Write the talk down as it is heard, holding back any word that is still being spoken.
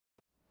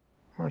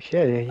Oh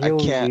shit, I he'll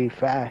can't. be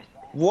fast.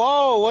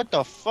 Whoa, what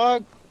the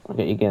fuck?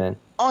 Okay, you get in.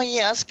 Oh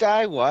yeah,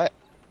 Sky, what?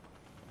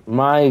 Oh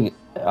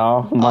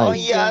Oh my.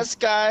 yeah,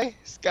 Sky,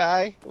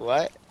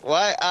 what?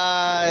 What?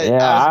 I Yeah,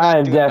 was not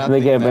I'm doing definitely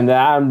nothing kipping there.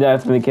 that. I'm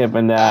definitely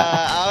kipping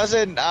that.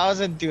 I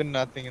wasn't doing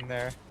nothing in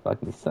there.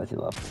 Fucking such a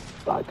love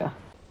vodka.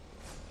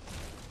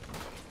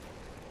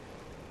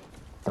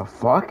 The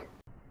fuck?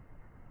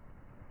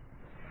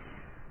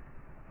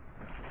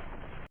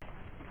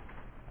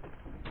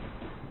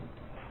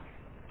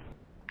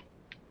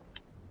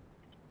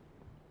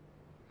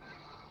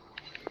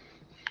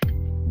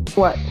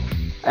 What?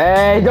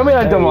 Hey, don't be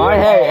like Demar.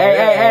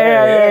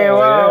 Hey,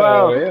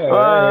 whoa,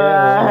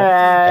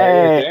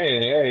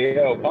 Hey,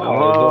 yo, pause.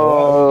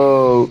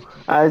 whoa.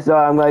 I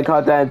saw I'm gonna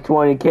cut that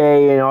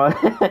 20K and all.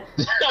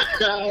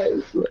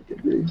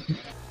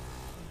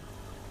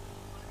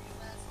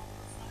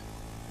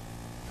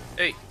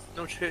 Hey,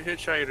 no shit,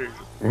 hitchhikers.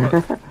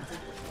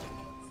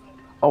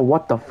 Oh,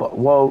 what the fuck?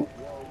 Whoa.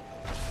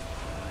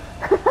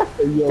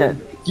 Hey, yo,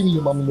 give me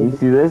your mommy You number.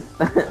 see this?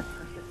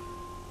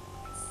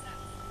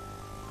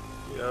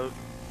 Yup.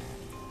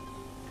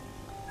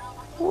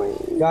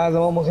 Guys,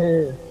 I'm almost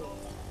here.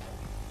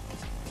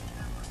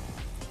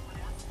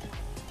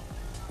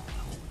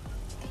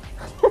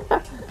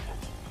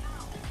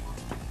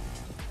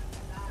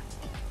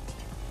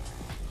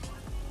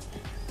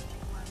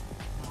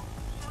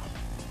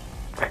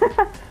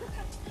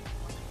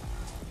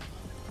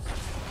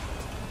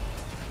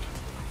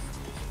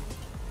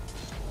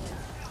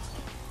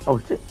 Oh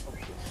shit.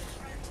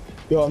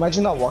 Yo,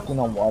 imagine not walking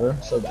on water.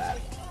 So bad.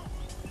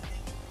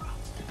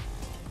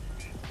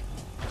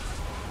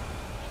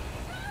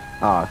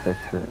 Oh, I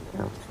fixed it.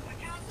 Yeah.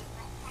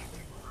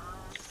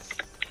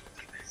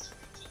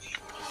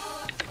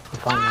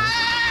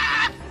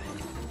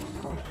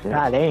 Oh shit.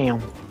 God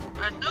damn.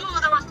 I knew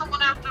there was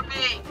someone after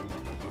me.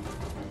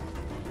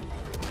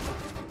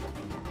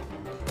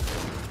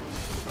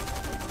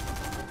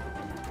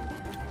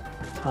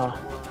 Oh.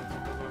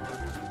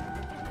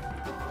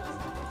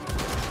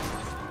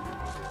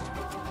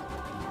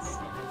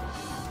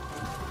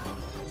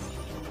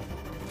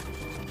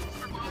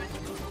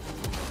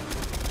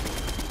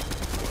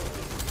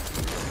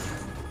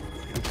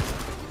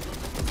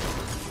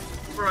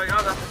 Bro,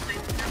 y'all got the same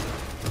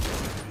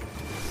thing.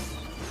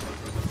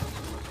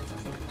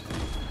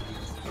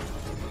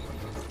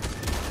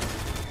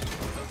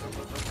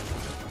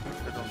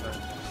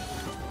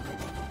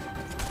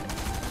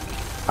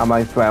 I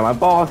might swear my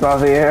balls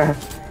off here.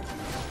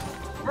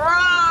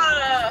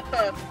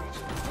 Bruh!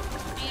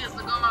 He is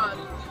the god.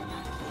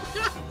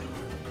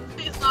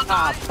 He's not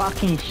Ah, dying.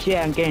 fucking shit,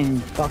 I'm getting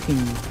fucking...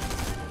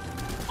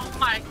 Oh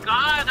my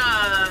god,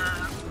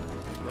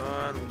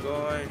 I'm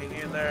going,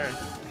 hang in there.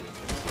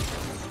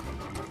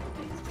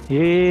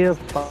 Yeah,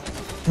 fuck.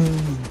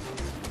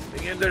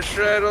 Hang in there,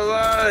 shred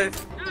alive.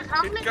 Dude,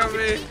 how many Incoming.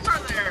 fucking teams are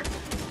there?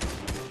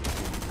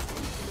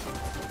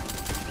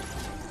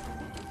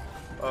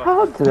 Oh,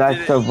 How did I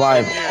did it-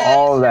 survive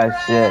all that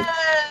shit?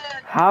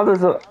 Shred! How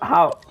does it,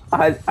 how,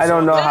 I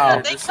don't know how.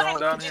 They There's someone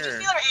couldn't, down did you here.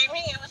 see their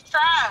aiming? It was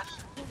trash.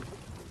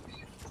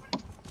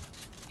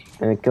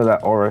 And kill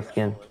that aura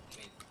skin.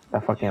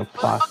 That fucking Motherfuckers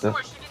plaster.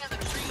 were shooting at the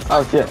trees.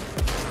 Oh shit.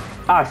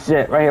 Oh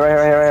shit, right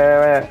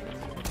here.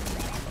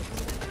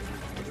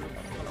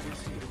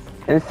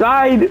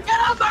 Inside! Get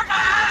off their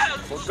ass!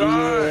 Oh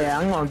god! Yeah,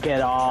 I'm gonna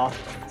get off.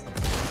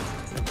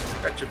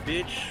 Gotcha,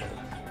 bitch.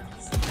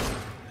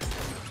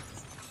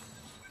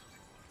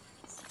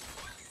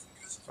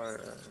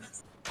 Alright.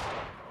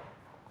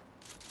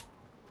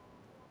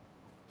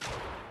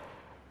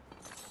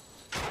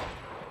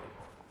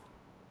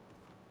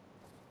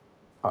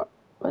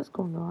 What's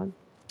going on?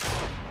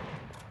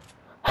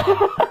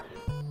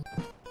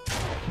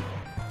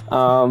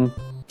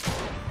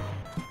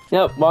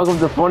 Yep, welcome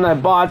to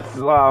Fortnite bots.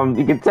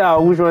 You can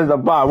tell which one's a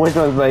bot, which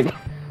one's like,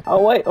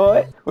 oh wait,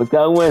 what's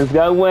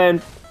gonna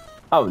win?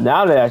 Oh,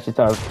 now they actually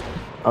start.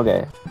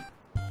 Okay.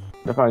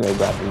 They're probably gonna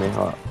go after me,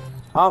 hold on.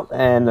 Oh,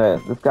 and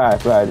this guy, I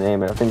forgot his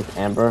name, I think it's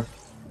Amber.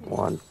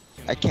 One.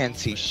 I can't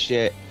see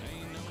shit.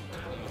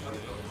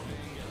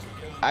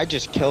 I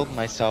just killed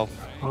myself.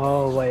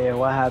 Oh, wait,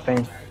 what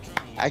happened?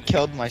 I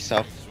killed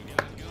myself.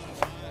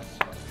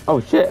 Oh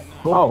shit.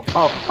 Oh,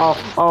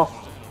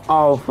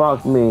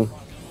 fuck me.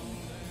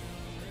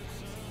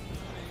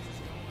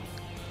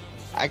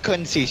 I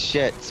couldn't see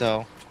shit,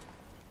 so.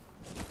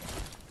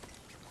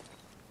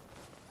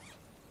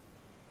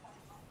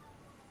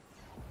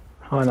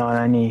 Hold on,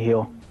 I need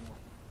heal.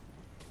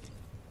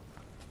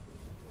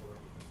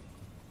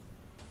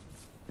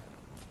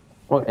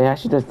 Oh, it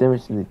actually does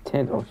damage to the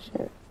tent. Oh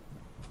shit.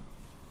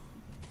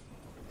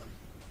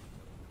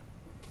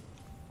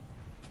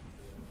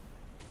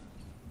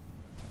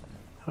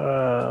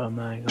 Oh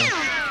my god.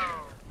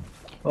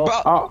 Bro,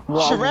 Oh,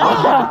 Sherelle,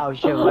 Wow,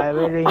 shit, why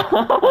really?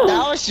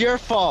 that was your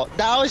fault.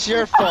 That was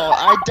your fault.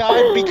 I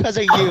died because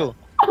of you.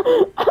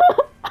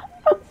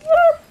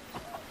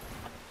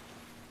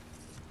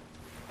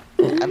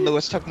 And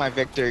Lewis took my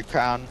victory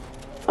crown.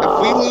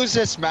 If we lose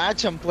this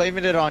match, I'm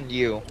blaming it on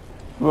you.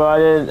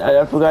 Bro,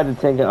 I forgot to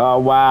take it. Oh,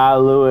 wow,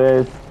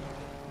 Lewis.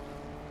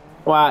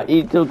 Wow,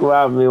 he took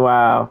out me,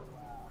 wow.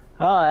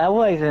 Oh, I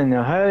was in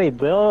a hurry,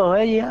 bro.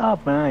 Hurry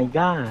up, my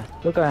God.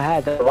 Look, I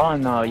had to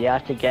run now. You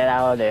have to get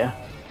out of there.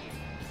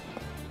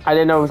 I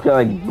didn't know it was gonna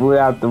like boot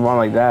out the one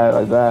like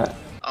that.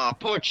 Aw,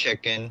 poor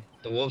chicken.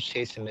 The wolf's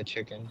chasing the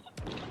chicken.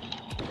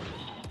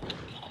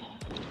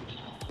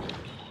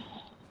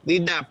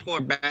 Leave that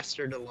poor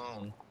bastard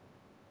alone.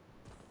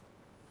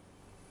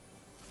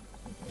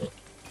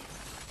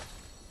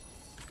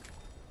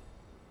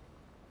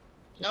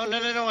 No,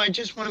 I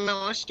just want to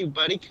molest you,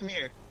 buddy. Come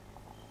here.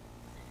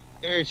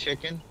 Come here,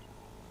 chicken.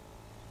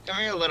 Come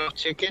here, little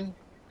chicken.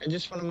 I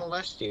just want to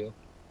molest you.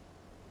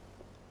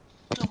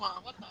 Come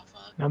on, what the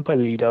fuck? Don't put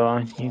Lito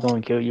on. He's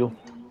gonna kill you.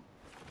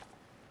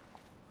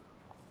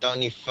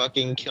 Don't you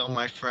fucking kill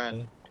my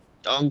friend.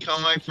 Don't kill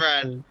my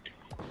friend.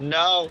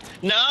 No,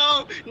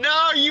 no,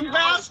 you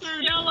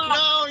bastard!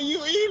 No,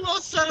 you evil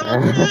son of a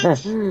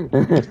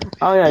bitch!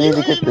 Oh yeah, I need to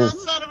You get evil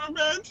this. son of a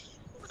bitch!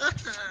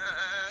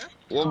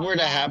 What were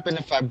to happen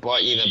if I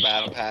bought you the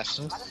battle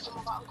passes?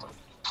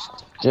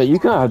 Yeah, you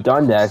could have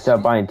done that instead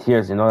of buying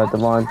tiers, you know that,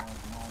 Devon?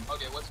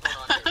 Okay, what's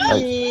going on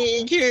here?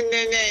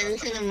 You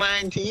couldn't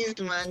mind teased,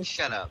 man.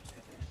 Shut up.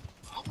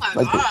 Oh my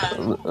Like,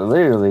 god.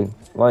 literally.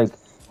 Like,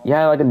 you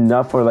had like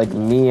enough for like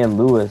me and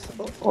Lewis,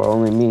 or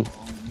only me.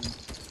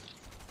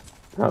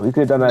 No, we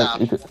could have done that. Nah.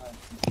 You could...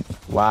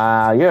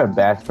 Wow, you're a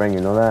bad friend, you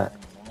know that?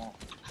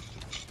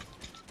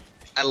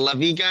 I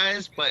love you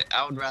guys, but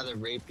I would rather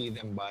rape you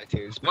than buy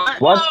tiers. But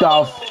What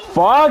the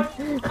fuck?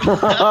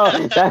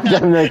 That's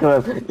definitely a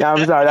clip. Yeah,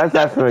 I'm sorry, that's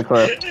definitely a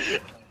clip.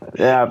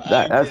 Yeah,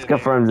 that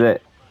confirms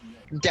it.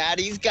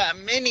 Daddy's got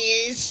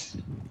minis.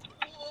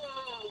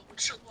 Whoa,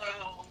 chill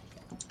out.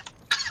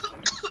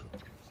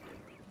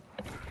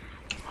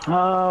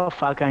 Oh,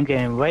 fuck, I'm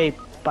getting raped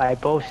by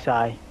both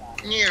sides.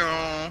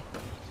 Yeah.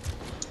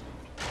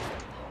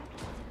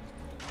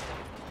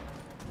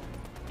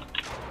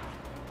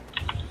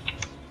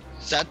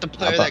 Is that the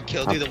player that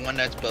killed you, the one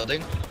that's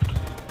building?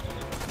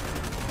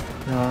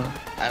 No,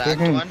 At he's Act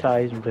 1?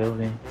 inside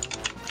building.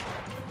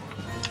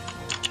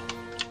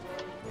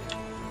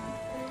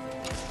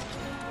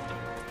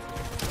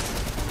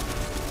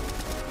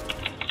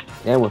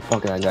 Yeah, we're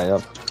fucking that guy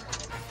up.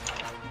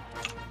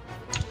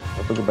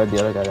 I took about the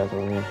other guy that's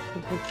over here.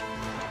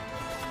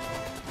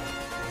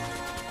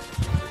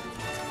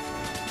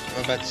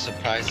 I'm about to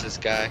surprise this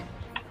guy.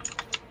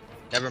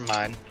 Never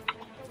mind.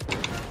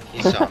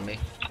 He saw me.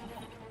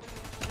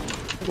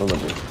 Well,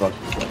 let me fuck.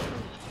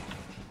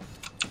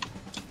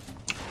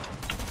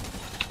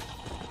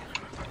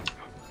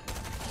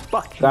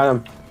 Fuck you. Got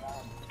him.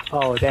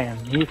 Oh, damn,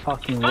 he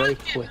fucking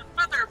raped Fucking with.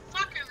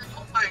 motherfucker,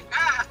 oh my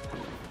god.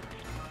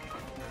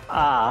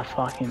 Ah,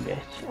 fucking bitch.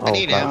 I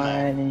need fuck. ammo.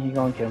 And he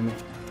gonna kill me.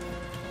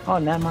 Oh,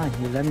 never mind,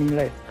 you let me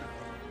live.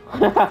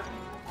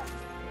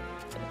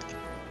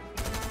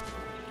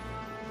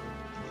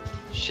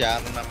 Shit,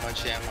 I don't have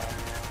much ammo.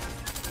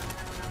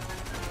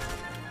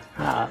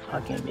 Ah,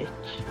 fucking bitch.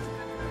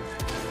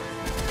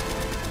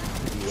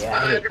 Yeah, I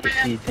hate this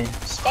season.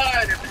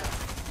 Spider-Man.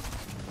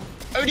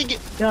 Already get.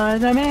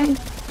 Spider-Man?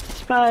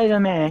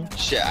 Spider-Man.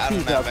 Shit, I don't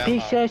He's have a ammo.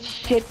 piece of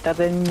shit that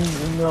doesn't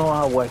know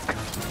how to work.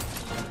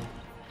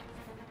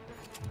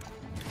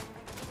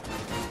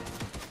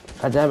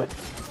 God damn it.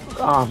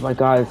 Oh my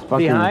god, it's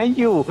fucking. Behind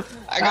you!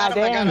 I got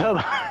him, I got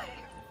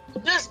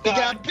him. This He guy.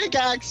 got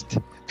pickaxed.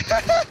 You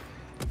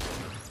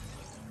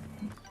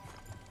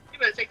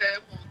better take that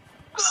ammo.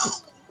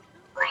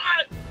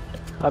 Run!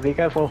 Oh, be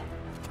careful.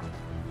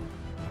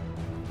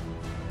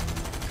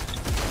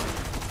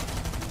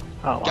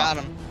 Oh, wow. Got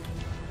him.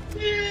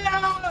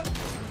 Yeah!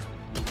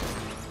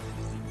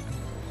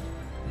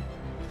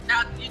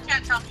 Now, you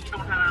can't tell me you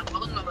don't have ammo.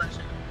 Look at all that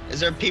shit. Is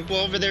there people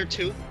over there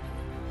too?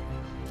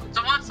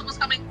 Someone's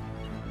coming.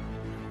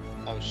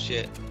 Oh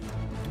shit.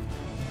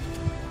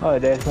 Oh,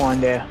 there's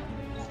one there.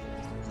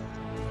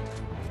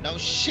 No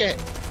shit.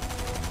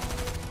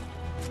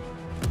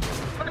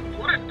 What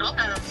a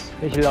dumbass.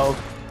 It's low.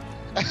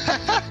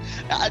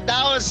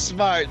 That was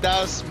smart.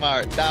 That was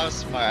smart. That was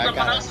smart. I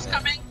Someone got else is it.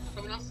 coming.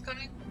 Someone else is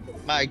coming.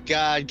 My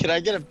god, can I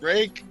get a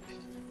break?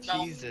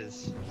 No.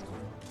 Jesus.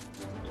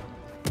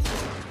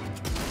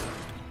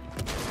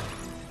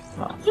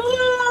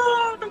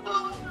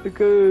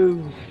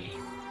 Go.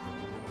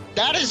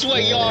 That is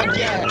what y'all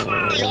get.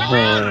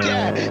 Y'all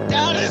get.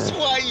 That is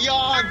what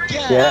y'all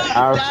get. Get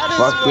our That is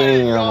what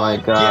fucking. Oh my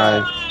y'all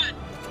god. get.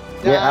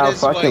 Get That our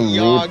is what fucking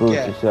y'all reboot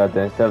get. and shit out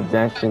there instead of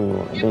dancing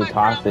and being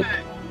toxic.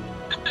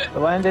 The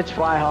one that's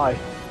fly high.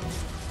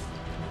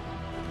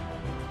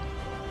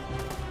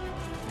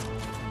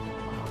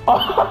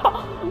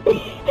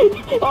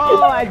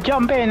 Oh, I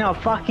jump in a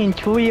fucking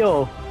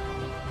trio.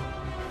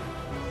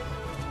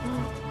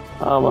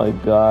 Oh my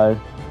god.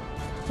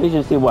 You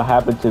should see what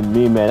happened to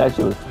me, man. That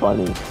shit was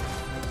funny.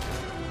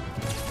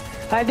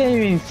 I didn't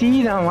even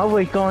see them. I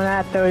was going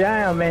after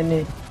them and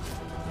it...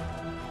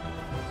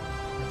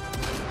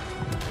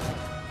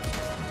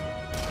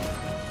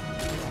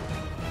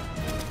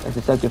 That's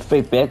just such a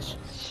fake bitch.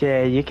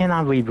 Shit, you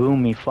cannot reboot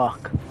me,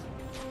 fuck.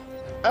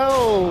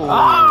 Oh!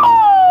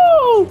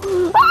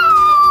 Oh!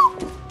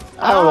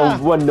 I don't know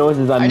what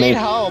noises I'm I need making.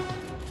 help.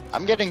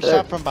 I'm getting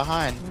shot from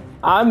behind.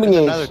 I'm There's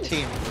being. another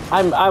team.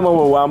 I'm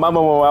overwhelmed. I'm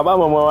overwhelmed.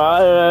 I'm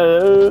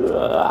overwhelmed.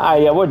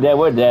 Yeah, we're dead.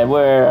 We're dead.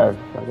 We're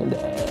fucking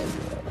dead.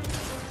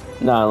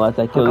 No, unless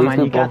I kill Come these on,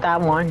 you people. got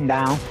that one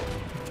down.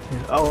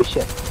 Oh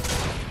shit.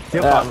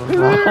 You're Uh,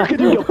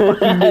 fucking.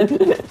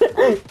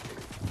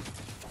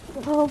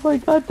 Oh my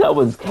god, that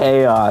was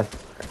chaos.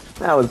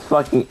 That was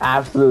fucking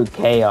absolute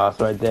chaos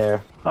right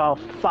there. Oh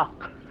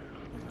fuck.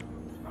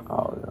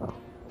 Oh no.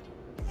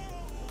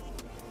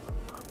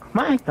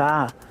 My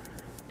god.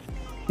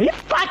 You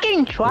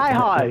fucking try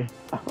hard.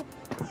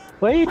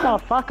 Where the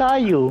fuck are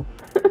you?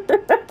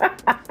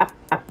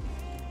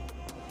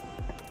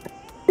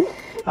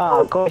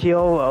 Oh, of course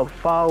you're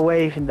far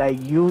away from like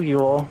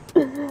usual.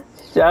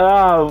 Shut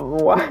up.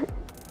 What?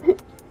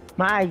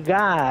 My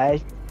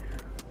god.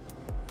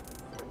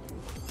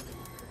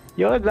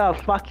 You're the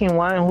fucking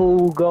one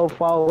who go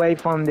far away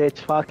from this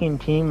fucking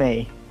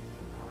teammate.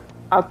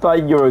 I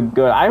thought you were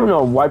good. I don't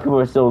know why people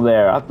are still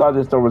there. I thought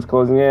this door was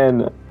closing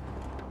in.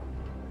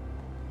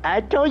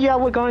 I told you I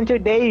was going to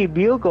Daily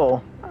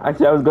Bugle.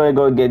 Actually, I was going to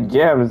go get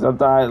gems. I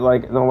thought,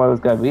 like, nobody was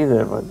going to be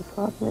there, but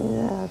fuck me,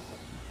 yeah.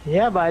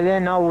 Yeah, but I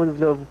didn't know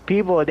the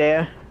people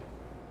there.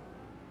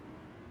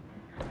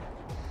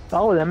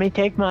 Oh, let me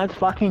take my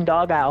fucking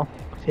dog out.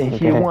 Since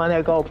Okay. you want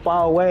to go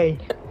far away.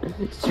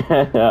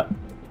 Shut up.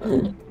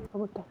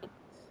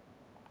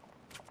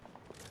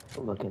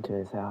 Look into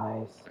his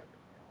eyes.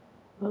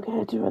 Look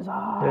into his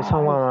eyes. There's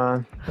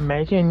someone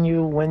imagine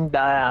you win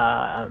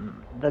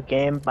the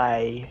game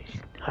by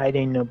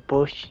hiding in the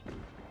bush.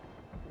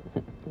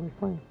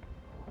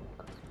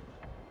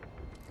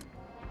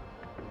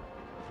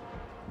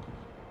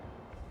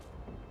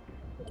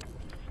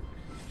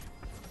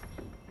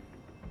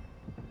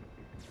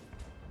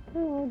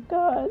 Oh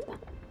god.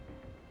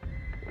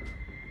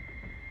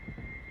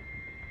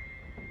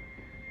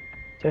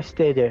 Just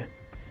stay there.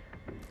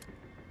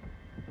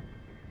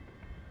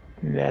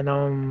 Let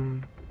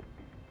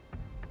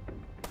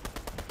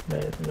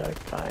that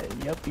guy.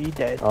 Yep, he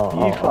dead.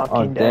 He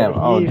fucking dead.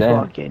 Damn. He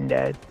Damn. fucking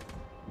dead.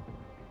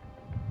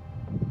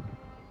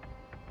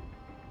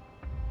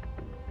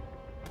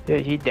 Yeah,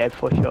 he dead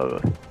for sure.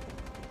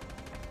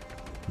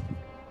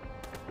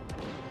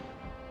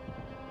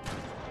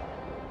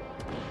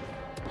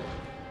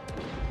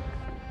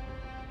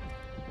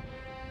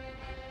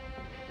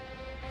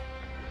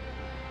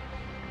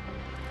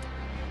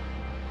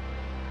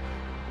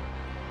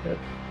 Yep,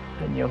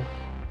 and you.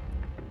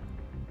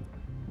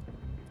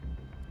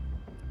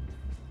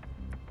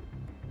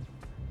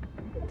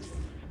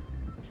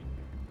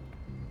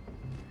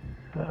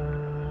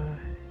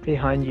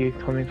 Behind you,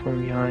 coming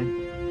from behind.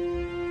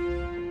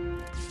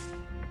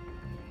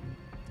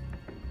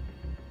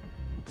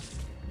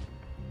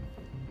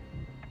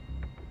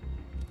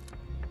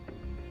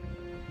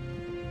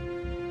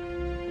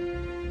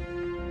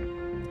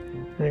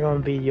 They're gonna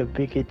be your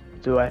biggest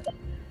threat.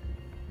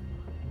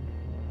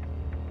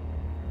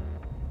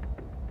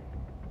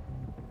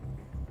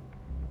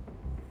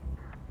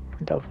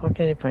 What the fuck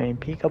are they playing?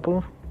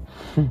 Peekaboo?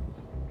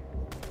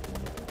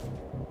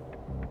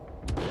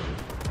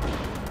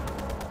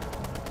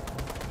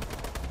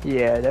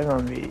 Yeah, they're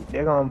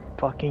gonna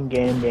fucking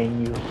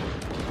gangbang you.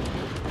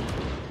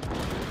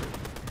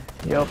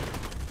 Yep.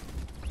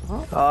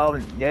 Oh,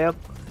 yep.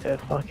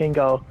 Let's fucking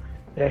go.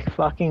 Let's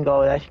fucking go.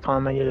 Let's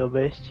calm my little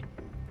bitch.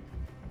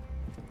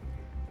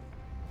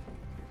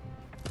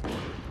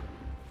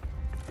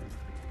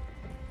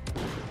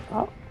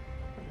 Oh.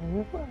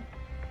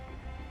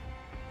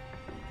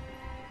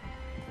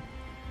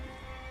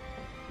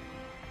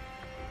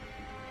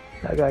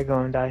 That guy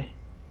gonna die.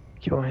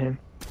 Kill him.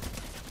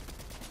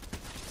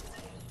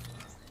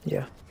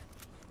 Yeah.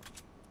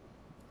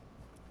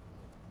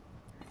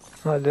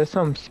 Oh, there's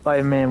some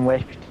Spider-Man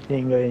web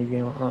thing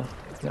going on.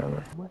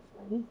 Never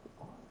mind.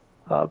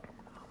 Up.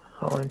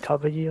 On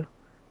top of you.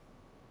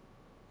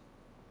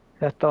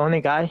 That's the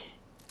only guy?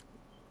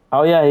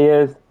 Oh yeah, he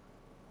is.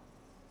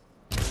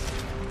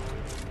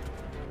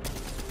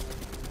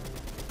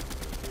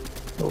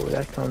 Oh,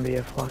 that's gonna be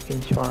a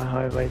fucking try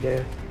hard right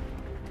there.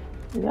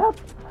 Yep.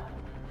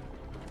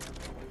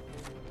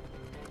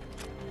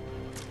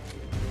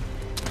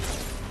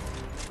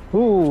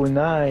 Ooh,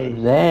 nice.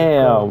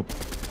 Damn.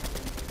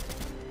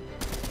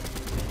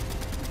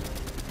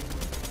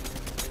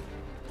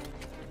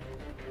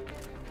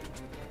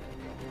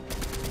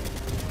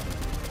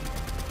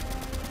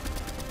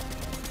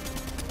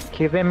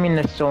 Keep him in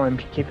the storm.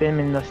 Keep him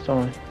in the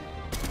storm.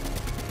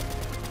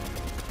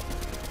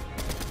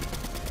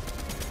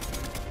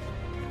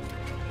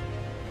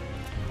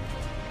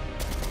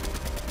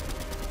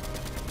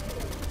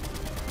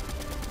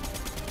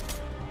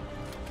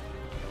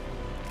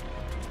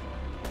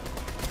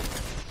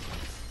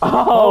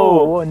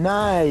 Oh! Oh,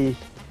 nice.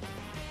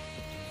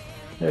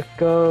 Let's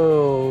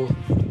go.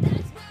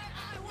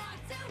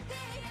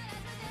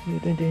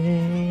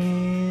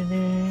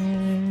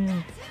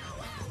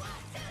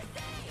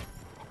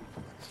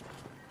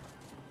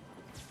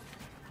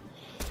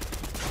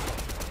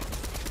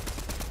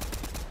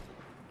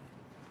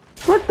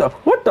 What the?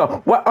 What the?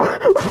 What?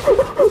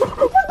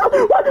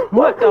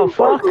 What the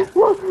fuck?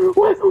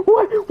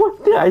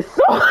 What did I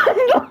saw?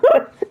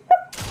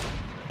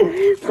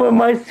 For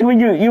my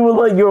swing, you were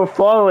like you were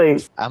falling.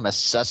 I'm a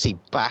sussy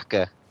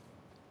baka.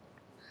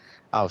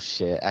 Oh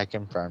shit, I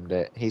confirmed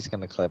it. He's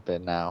gonna clip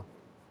it now.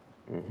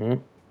 Mm-hmm.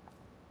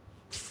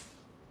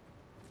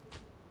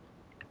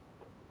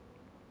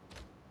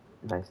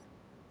 Nice.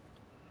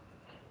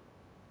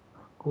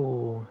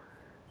 Ooh.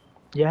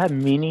 You have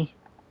mini?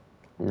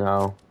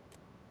 No.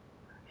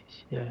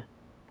 Yeah.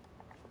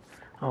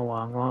 Oh, well,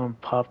 I'm going to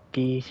pop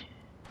these.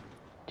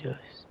 Just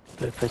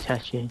for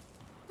protection.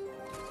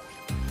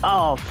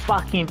 Oh,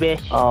 fucking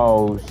bitch.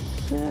 Oh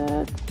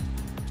shit.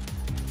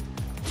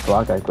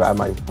 Fuck! I grabbed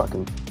my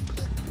fucking.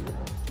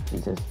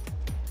 Jesus.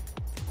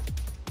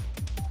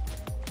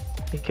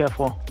 Be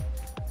careful.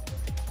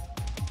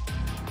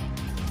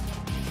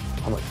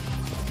 How much?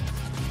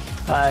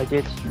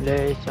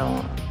 There's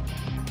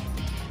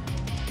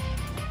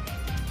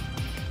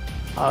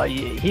oh,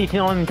 he's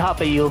on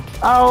top of you.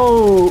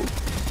 Oh!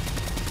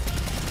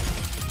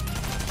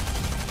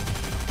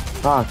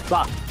 Fuck.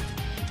 Fuck.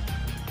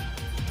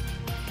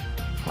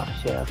 Oh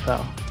shit, I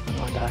fell. I'm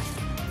gonna die.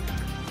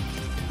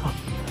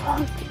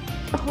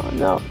 Oh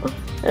no.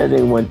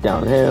 Everything went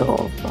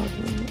downhill.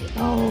 Fucking.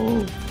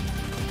 Oh.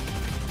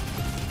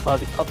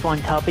 Up on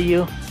top of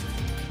you.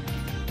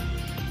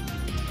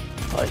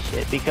 Oh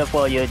shit, be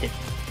careful, you're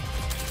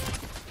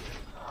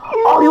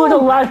Oh, he was the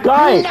last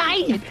guy!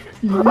 Nice!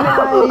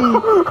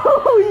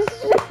 Oh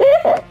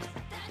shit!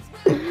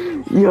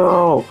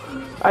 Yo,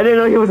 I didn't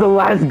know he was the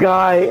last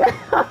guy.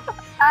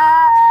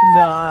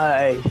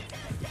 Nice!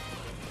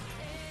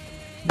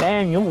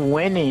 Man, you're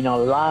winning a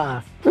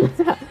lot.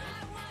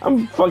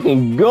 I'm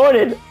fucking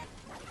goated.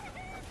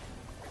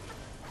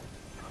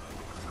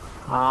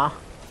 Huh?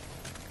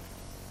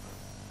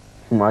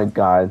 My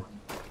god.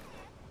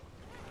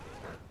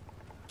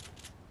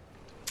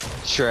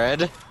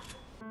 Shred.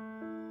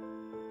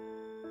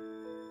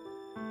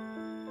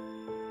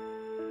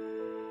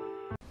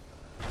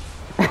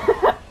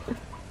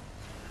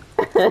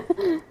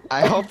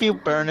 I hope you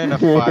burn in a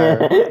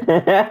fire.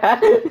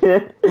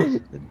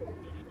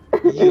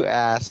 You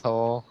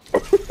asshole.